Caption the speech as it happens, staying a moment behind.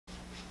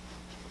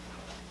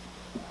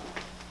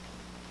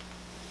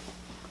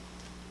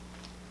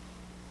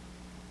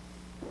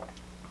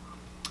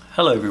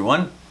Hello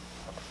everyone,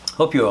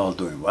 hope you're all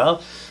doing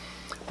well.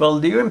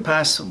 Well, during the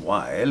past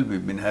while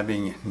we've been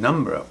having a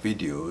number of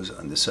videos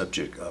on the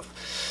subject of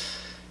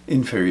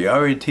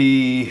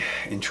inferiority,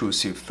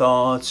 intrusive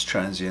thoughts,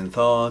 transient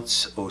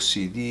thoughts,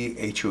 OCD,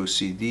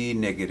 HOCD,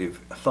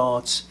 negative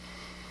thoughts.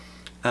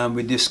 And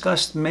we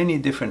discussed many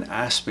different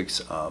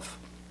aspects of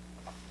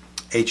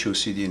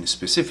HOCD in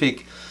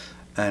specific.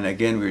 And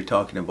again, we're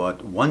talking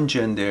about one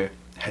gender,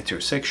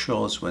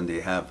 heterosexuals, when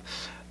they have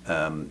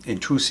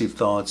intrusive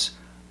thoughts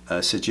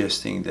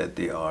suggesting that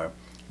they are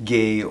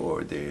gay,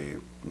 or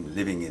they're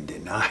living in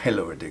denial,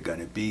 or they're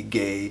going to be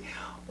gay,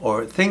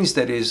 or things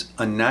that is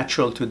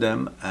unnatural to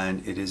them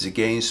and it is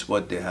against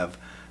what they have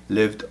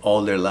lived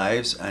all their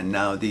lives, and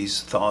now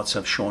these thoughts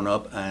have shown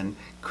up and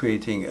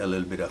creating a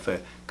little bit of a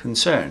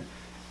concern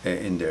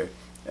in their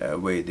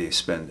way they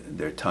spend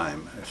their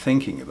time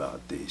thinking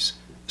about these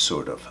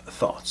sort of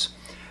thoughts.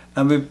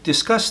 And we've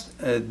discussed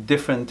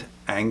different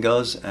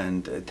angles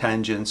and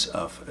tangents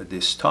of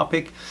this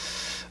topic.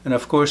 And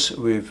of course,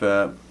 we've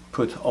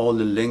put all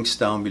the links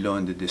down below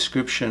in the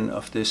description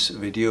of this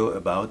video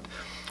about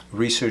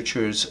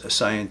researchers,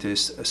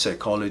 scientists,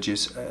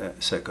 psychologists,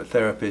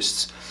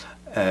 psychotherapists,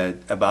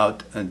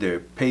 about their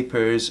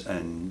papers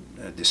and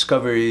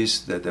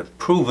discoveries that have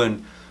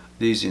proven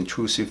these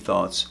intrusive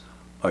thoughts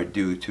are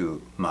due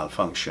to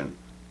malfunction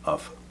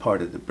of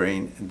part of the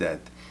brain, that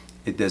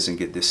it doesn't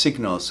get the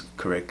signals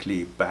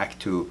correctly back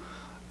to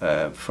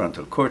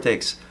frontal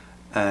cortex,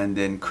 and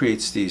then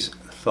creates these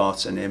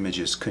thoughts and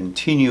images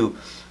continue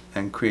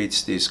and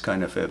creates this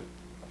kind of a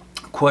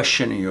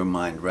question in your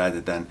mind, rather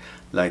than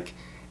like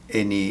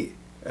any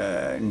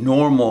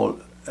normal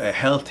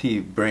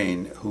healthy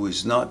brain who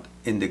is not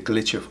in the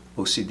glitch of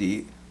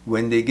OCD.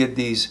 When they get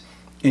these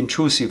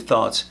intrusive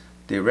thoughts,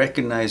 they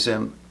recognize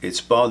them, it's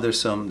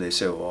bothersome, they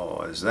say,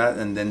 oh, is that,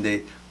 and then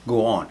they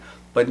go on.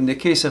 But in the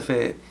case of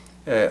a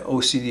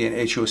OCD and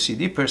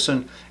HOCD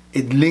person,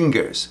 it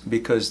lingers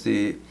because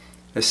the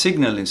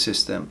signaling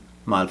system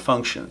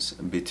malfunctions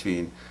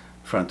between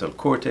frontal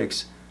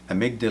cortex,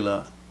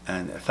 amygdala,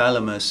 and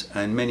thalamus,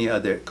 and many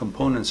other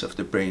components of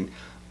the brain,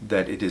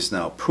 that it is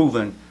now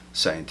proven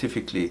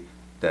scientifically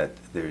that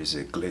there is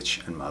a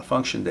glitch and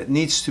malfunction that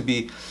needs to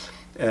be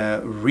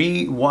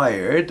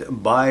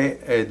rewired by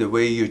the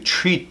way you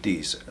treat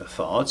these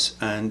thoughts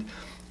and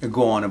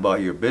go on about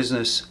your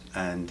business,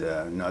 and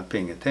not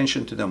paying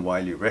attention to them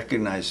while you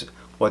recognize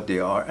what they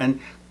are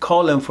and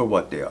call them for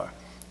what they are.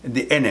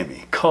 The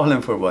enemy, call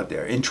them for what they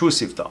are.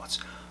 Intrusive thoughts.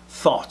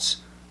 Thoughts,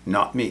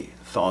 not me.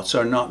 Thoughts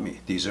are not me.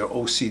 These are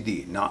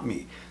OCD, not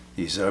me.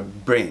 These are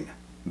brain.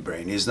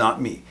 Brain is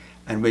not me.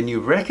 And when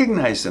you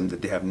recognize them,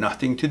 that they have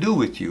nothing to do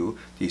with you,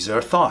 these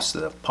are thoughts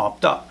that have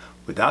popped up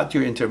without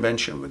your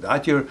intervention,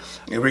 without your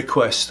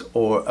request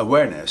or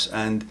awareness.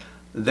 And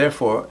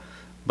therefore,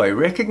 by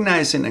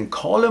recognizing and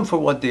call them for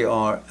what they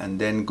are, and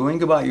then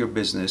going about your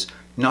business,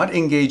 not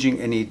engaging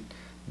any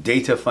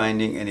data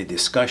finding, any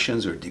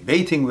discussions or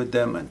debating with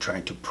them and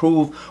trying to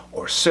prove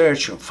or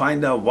search or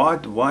find out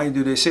why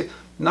do they say,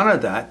 none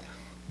of that,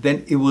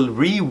 then it will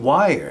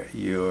rewire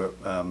your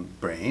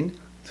brain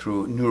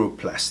through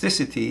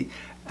neuroplasticity,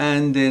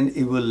 and then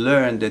it will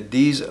learn that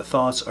these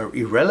thoughts are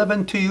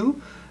irrelevant to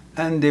you,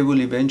 and they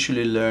will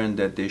eventually learn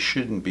that they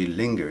shouldn't be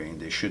lingering,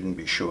 they shouldn't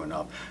be showing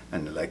up.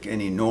 And like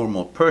any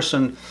normal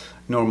person,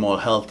 normal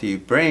healthy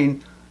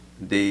brain,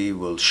 they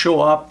will show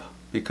up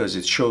because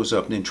it shows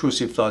up, the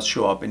intrusive thoughts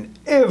show up in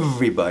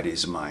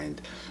everybody's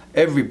mind,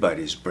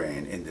 everybody's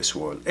brain in this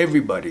world.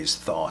 Everybody's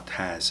thought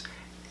has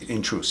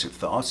intrusive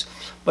thoughts,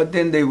 but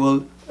then they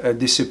will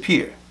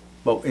disappear.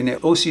 But in an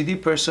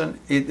OCD person,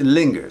 it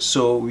lingers.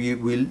 So you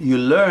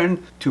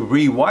learn to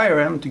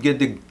rewire them to get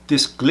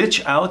this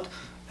glitch out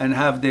and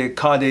have the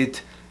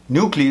caudate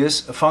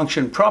nucleus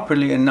function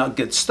properly and not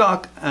get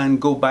stuck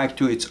and go back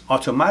to its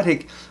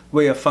automatic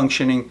way of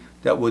functioning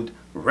that would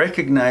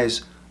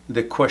recognize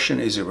the question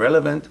is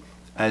irrelevant,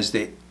 as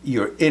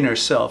your inner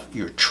self,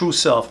 your true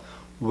self,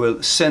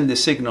 will send the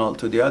signal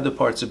to the other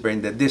parts of the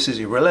brain that this is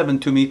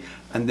irrelevant to me,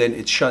 and then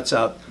it shuts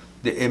out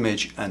the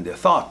image and the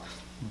thought.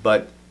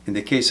 But in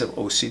the case of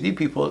OCD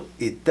people,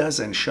 it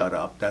doesn't shut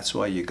up. That's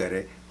why you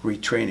gotta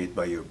retrain it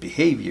by your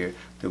behavior,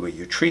 the way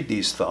you treat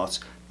these thoughts,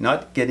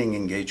 not getting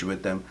engaged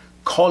with them,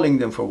 calling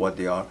them for what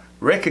they are,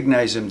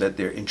 recognize them that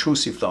they're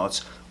intrusive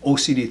thoughts,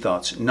 OCD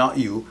thoughts, not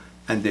you,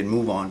 and then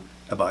move on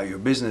about your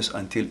business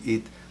until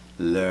it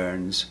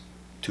learns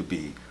to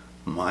be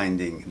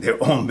minding their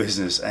own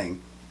business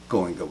and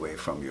going away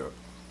from your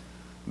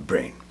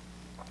brain.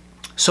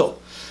 So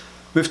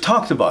we've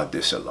talked about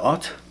this a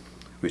lot,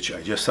 which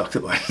I just talked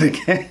about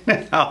it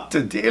again, how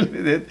to deal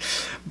with it.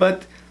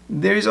 But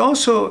there is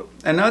also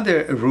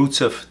another roots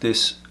of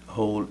this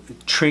whole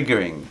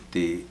triggering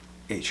the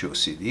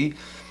HOCD,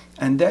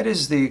 and that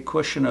is the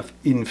question of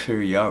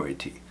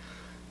inferiority.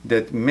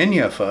 That many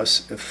of us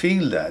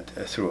feel that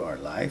through our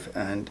life,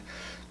 and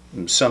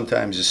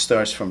sometimes it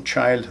starts from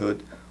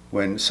childhood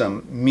when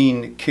some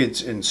mean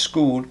kids in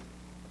school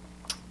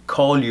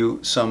call you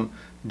some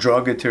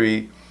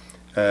derogatory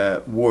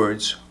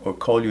words or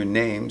call you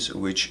names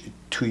which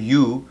to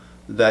you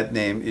that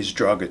name is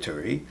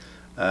derogatory.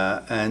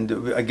 And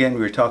again,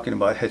 we're talking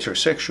about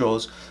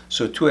heterosexuals.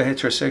 So to a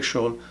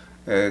heterosexual,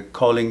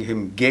 calling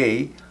him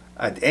gay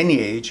at any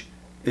age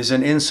is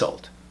an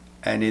insult,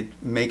 and it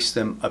makes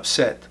them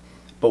upset.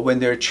 But when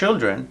they're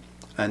children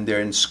and they're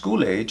in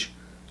school age,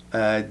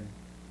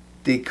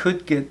 they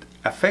could get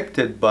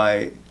affected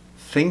by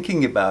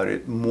thinking about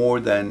it more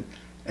than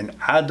an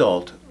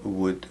adult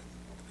would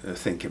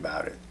think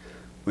about it,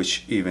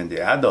 which even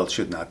the adults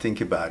should not think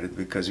about it,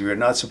 because we are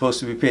not supposed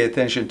to be paying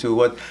attention to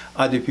what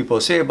other people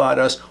say about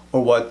us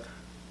or what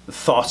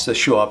thoughts that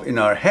show up in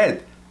our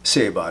head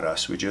say about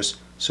us. We're just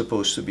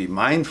supposed to be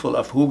mindful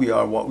of who we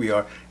are, what we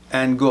are,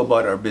 and go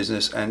about our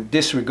business and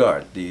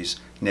disregard these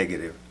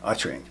negative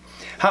uttering.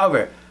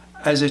 However,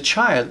 as a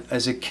child,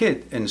 as a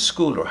kid in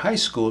school or high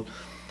school,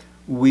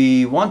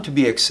 we want to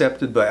be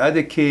accepted by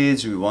other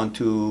kids. We want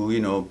to, you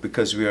know,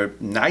 because we are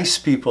nice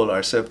people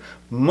ourselves.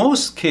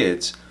 Most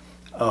kids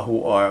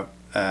who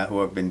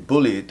have been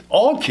bullied,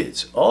 all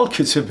kids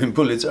have been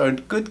bullied, are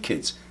good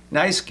kids,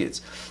 nice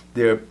kids.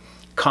 They're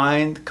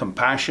kind,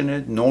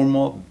 compassionate,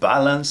 normal,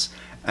 balanced,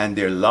 and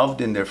they're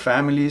loved in their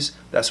families.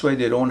 That's why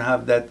they don't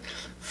have that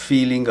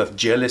feeling of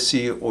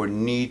jealousy or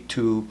need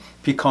to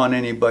pick on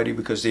anybody,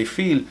 because they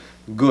feel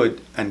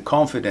good and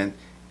confident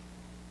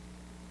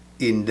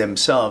in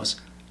themselves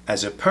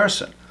as a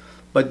person.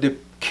 But the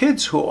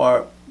kids who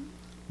are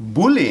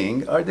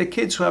bullying are the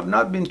kids who have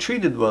not been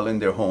treated well in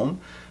their home,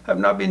 have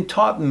not been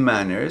taught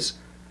manners,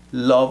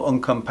 love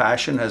and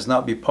compassion has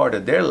not been part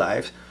of their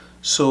life,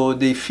 so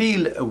they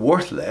feel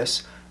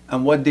worthless,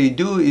 and what they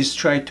do is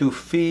try to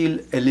feel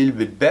a little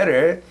bit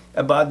better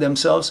about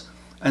themselves,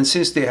 and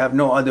since they have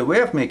no other way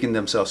of making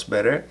themselves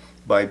better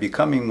by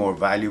becoming more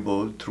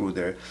valuable through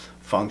their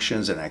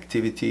functions and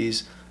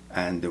activities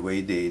and the way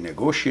they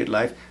negotiate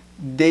life,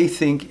 they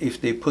think if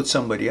they put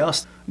somebody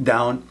else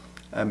down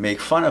and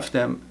make fun of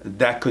them,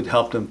 that could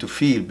help them to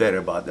feel better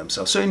about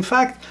themselves. So in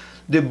fact,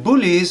 the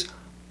bullies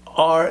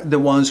are the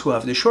ones who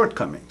have the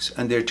shortcomings,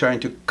 and they're trying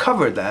to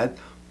cover that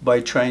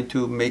by trying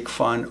to make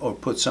fun or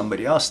put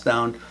somebody else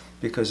down,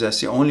 because that's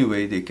the only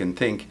way they can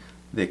think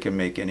they can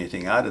make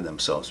anything out of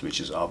themselves,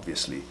 which is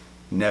obviously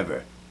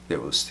never. They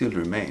will still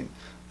remain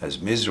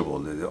as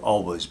miserable as they've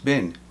always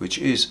been, which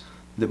is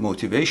the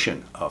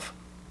motivation of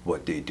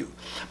what they do.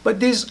 But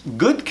these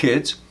good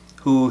kids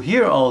who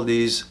hear all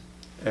these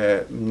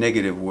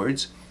negative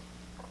words,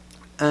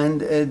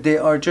 and they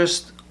are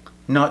just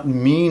not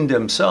mean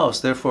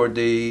themselves, therefore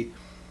they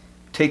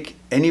take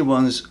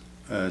anyone's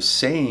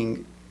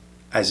saying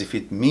as if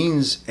it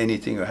means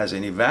anything or has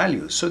any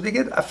value, so they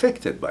get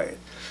affected by it.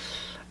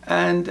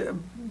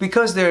 And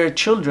because they're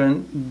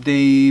children,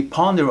 they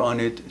ponder on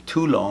it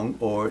too long,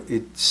 or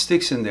it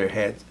sticks in their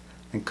head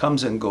and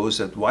comes and goes,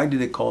 that why did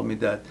they call me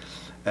that?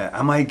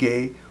 Am I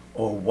gay?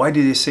 Or why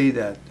did they say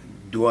that?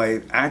 Do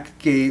I act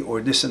gay?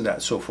 Or this and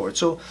that, so forth.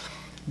 So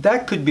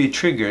that could be a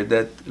trigger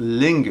that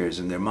lingers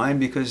in their mind,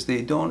 because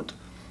they don't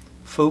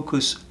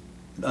focus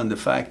on the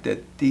fact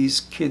that these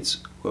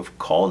kids who have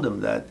called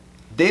them that,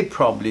 they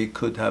probably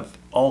could have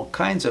all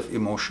kinds of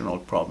emotional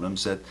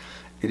problems that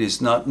it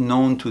is not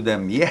known to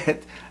them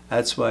yet.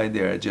 That's why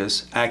they're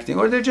just acting,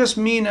 or they're just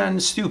mean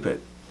and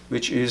stupid,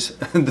 which is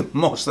the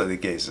most of the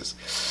cases.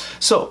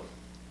 So,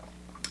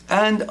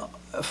 and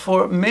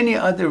for many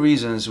other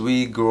reasons,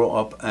 we grow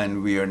up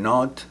and we are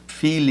not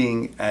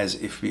feeling as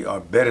if we are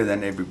better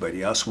than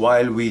everybody else.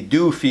 While we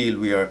do feel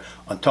we are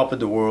on top of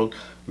the world,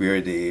 we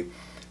are the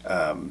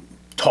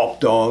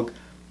top dog,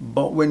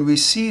 but when we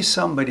see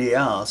somebody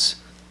else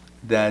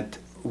that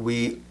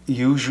we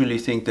usually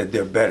think that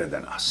they're better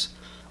than us,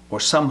 or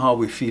somehow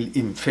we feel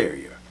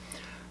inferior.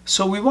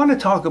 So we want to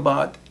talk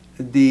about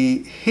the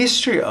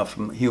history of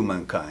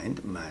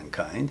mankind,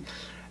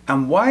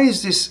 and why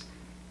is this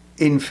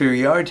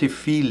inferiority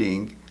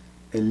feeling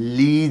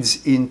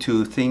leads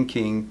into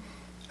thinking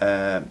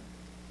that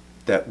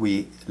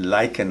we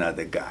like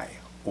another guy,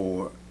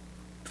 or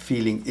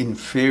feeling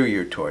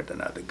inferior toward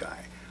another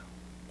guy,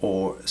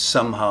 or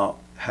somehow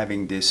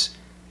having this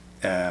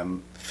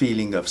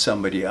feeling of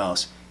somebody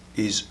else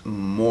is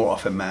more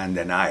of a man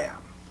than I am.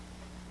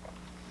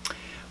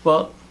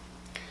 Well,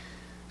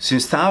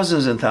 since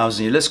thousands and thousands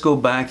of years, let's go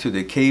back to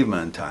the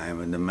caveman time,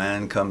 when the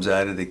man comes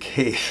out of the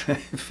cave,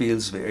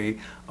 feels very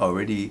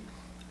already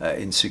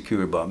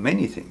insecure about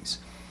many things.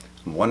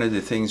 One of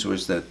the things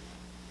was that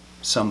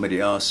somebody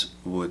else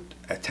would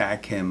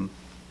attack him,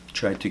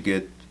 try to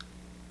get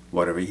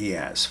whatever he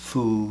has,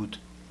 food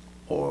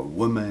or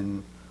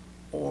women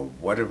or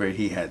whatever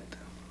he had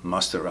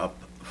mustered up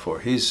for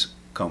his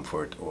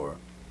comfort or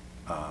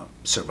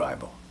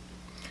survival.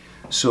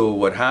 So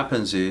what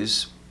happens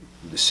is,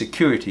 the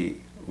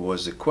security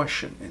was the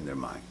question in their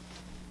mind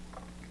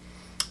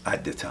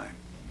at the time.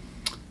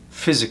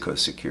 Physical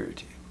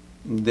security.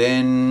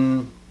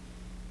 Then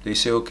they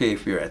say, okay,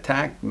 if we're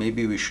attacked,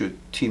 maybe we should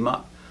team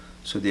up.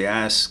 So they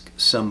ask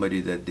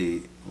somebody that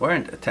they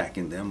weren't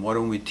attacking them, why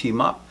don't we team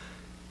up?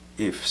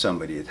 If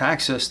somebody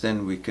attacks us,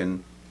 then we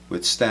can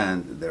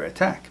withstand their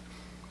attack.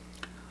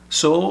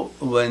 So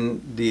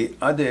when the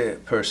other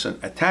person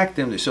attacked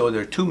him, they saw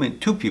there are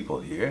two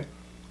people here,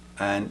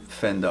 and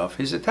fend off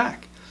his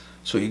attack.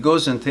 So he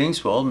goes and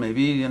thinks, well,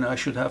 maybe I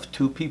should have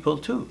two people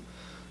too.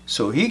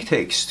 So he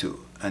takes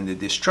two, and the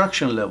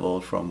destruction level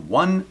from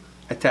one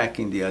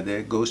attacking the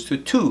other goes to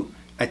two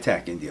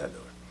attacking the other.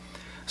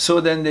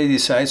 So then they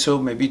decide,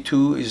 so maybe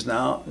two is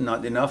now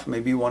not enough,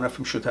 maybe one of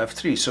them should have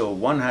three. So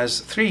one has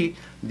three,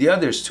 the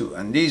other's two,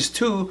 and these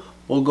two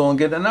will go and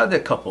get another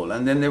couple,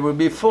 and then there will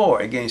be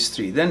 4 against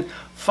 3, then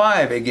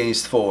 5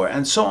 against 4,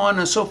 and so on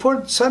and so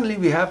forth. Suddenly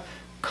we have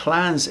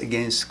clans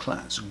against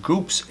clans,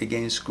 groups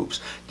against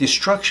groups.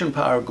 Destruction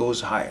power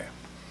goes higher,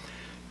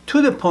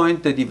 to the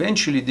point that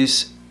eventually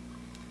this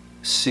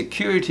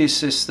security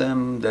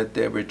system that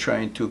they were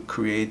trying to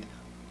create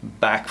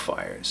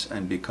backfires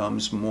and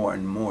becomes more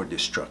and more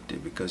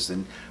destructive, because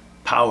then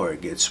power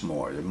gets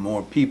more, the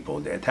more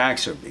people, the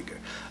attacks are bigger.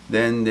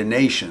 Then the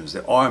nations,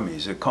 the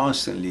armies are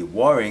constantly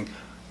warring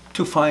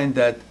to find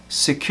that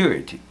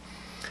security.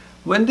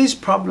 When this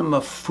problem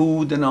of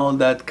food and all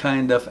that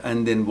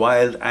and then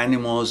wild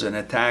animals and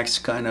attacks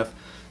kind of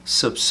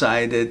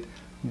subsided,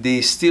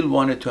 they still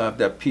wanted to have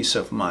that peace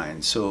of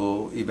mind.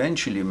 So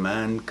eventually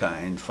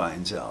mankind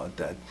finds out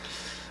that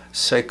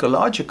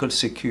psychological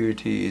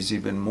security is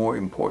even more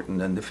important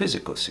than the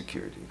physical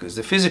security, because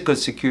the physical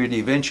security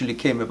eventually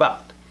came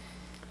about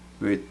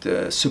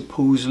with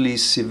supposedly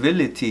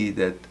civility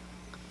that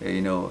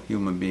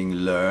human being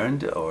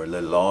learned, or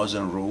the laws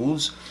and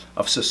rules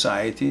of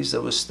societies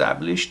that were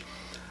established.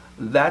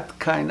 That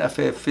kind of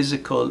a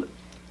physical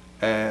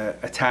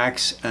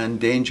attacks and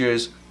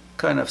dangers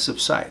kind of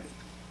subsided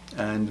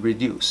and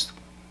reduced.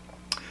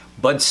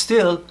 But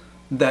still,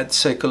 that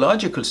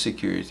psychological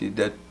security,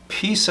 that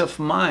peace of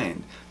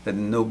mind, that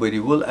nobody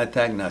will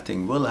attack,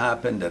 nothing will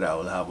happen, that I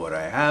will have what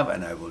I have,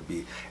 and I will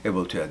be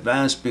able to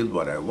advance, build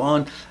what I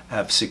want,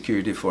 have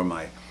security for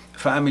my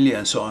family,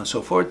 and so on and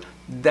so forth.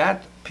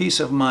 That peace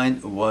of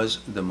mind was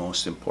the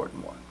most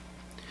important one.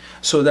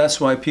 So that's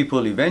why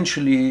people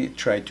eventually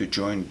tried to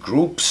join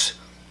groups,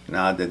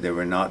 now that they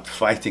were not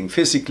fighting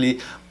physically,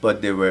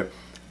 but they were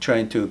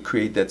trying to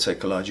create that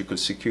psychological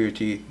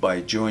security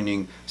by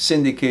joining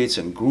syndicates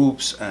and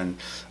groups and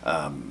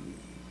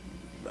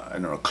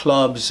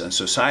clubs and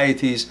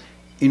societies,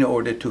 in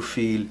order to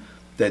feel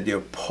that they're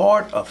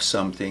part of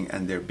something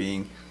and they're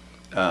being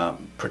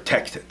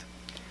protected.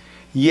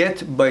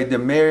 Yet by the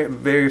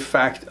very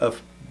fact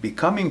of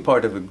becoming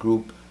part of a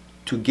group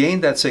to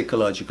gain that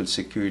psychological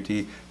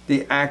security,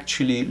 they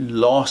actually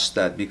lost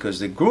that, because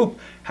the group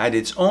had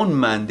its own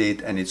mandate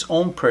and its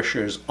own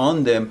pressures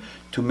on them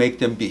to make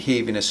them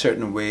behave in a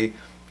certain way,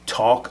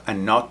 talk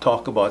and not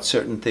talk about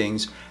certain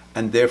things,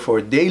 and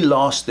therefore they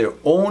lost their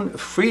own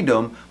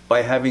freedom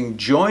by having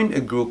joined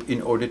a group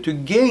in order to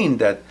gain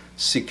that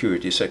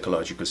security,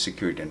 psychological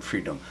security and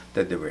freedom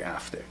that they were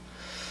after.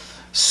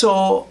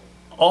 So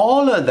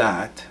all of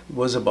that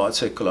was about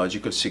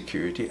psychological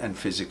security and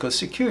physical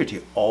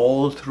security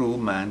all through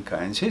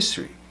mankind's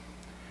history.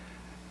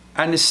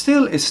 And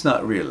still it's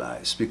not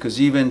realized, because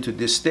even to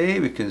this day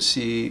we can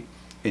see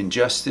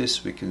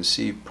injustice, we can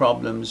see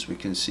problems, we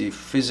can see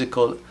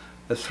physical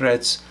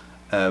threats,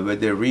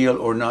 whether real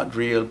or not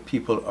real,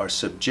 people are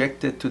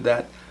subjected to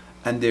that,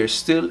 and they're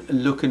still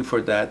looking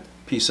for that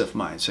peace of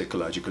mind,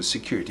 psychological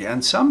security.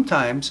 And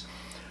sometimes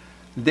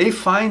they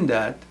find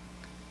that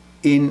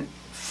in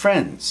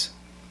friends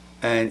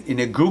and in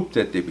a group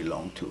that they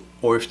belong to.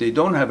 Or if they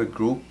don't have a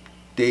group,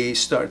 they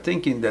start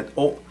thinking that,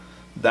 oh,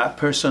 that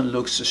person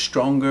looks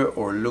stronger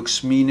or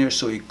looks meaner,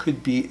 so it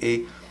could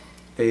be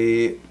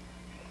a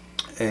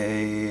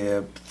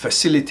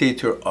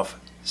facilitator of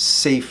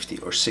safety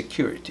or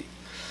security.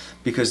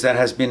 Because that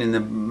has been in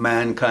the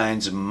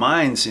mankind's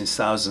mind since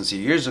thousands of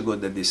years ago,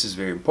 that this is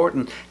very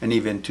important. And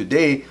even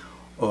today,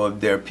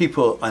 there are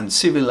people,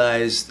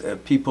 uncivilized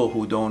people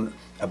who don't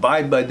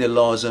abide by the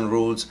laws and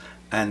rules,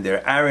 and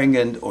they're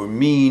arrogant or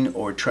mean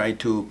or try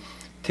to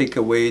take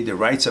away the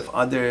rights of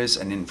others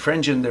and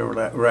infringing their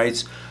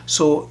rights.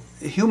 So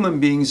human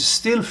beings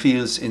still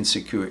feels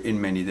insecure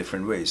in many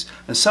different ways.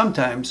 And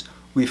sometimes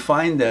we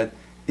find that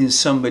in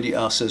somebody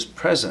else's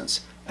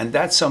presence, and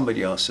that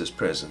somebody else's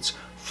presence,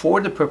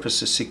 for the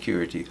purpose of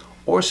security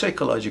or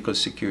psychological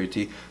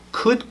security,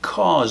 could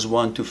cause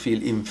one to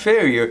feel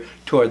inferior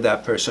toward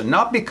that person,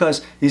 not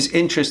because he's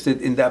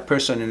interested in that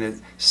person in a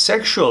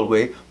sexual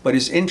way, but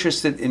is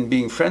interested in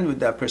being friends with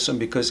that person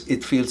because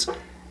it feels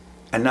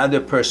another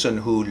person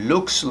who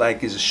looks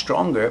like is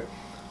stronger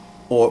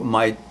or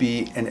might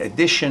be an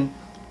addition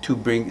to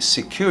bring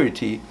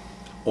security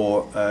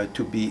or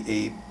to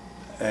be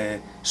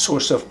a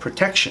source of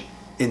protection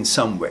in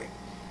some way.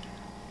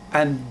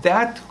 And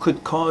that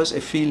could cause a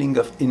feeling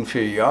of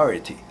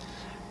inferiority.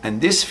 And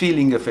this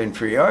feeling of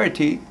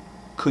inferiority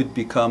could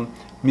become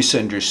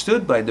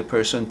misunderstood by the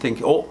person,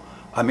 thinking, oh,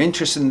 I'm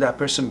interested in that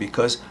person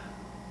because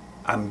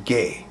I'm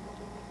gay,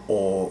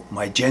 or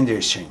my gender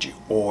is changing,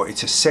 or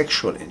it's a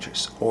sexual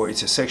interest, or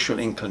it's a sexual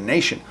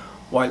inclination,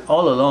 while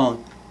all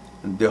along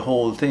the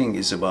whole thing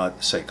is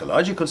about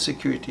psychological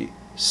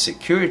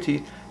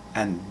security,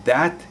 and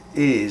that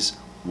is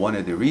one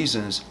of the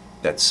reasons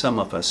that some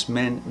of us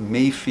men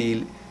may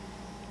feel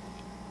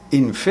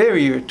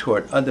inferior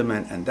toward other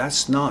men, and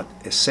that's not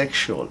a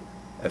sexual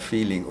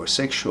feeling or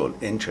sexual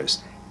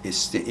interest.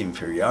 It's the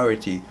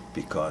inferiority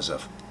because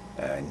of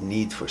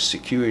need for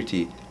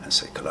security and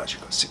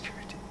psychological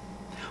security.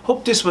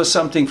 Hope this was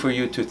something for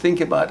you to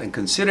think about and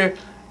consider,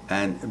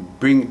 and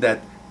bring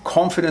that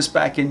confidence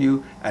back in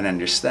you and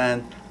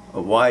understand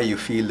why you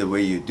feel the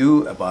way you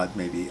do about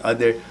maybe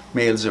other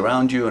males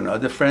around you and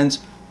other friends,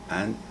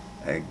 and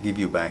give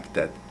you back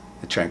that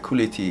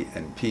tranquility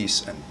and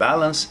peace and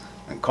balance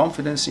and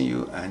confidence in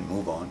you, and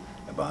move on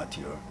about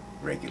your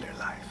regular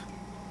life.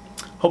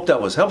 Hope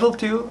that was helpful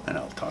to you, and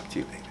I'll talk to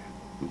you later.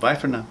 Bye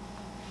for now.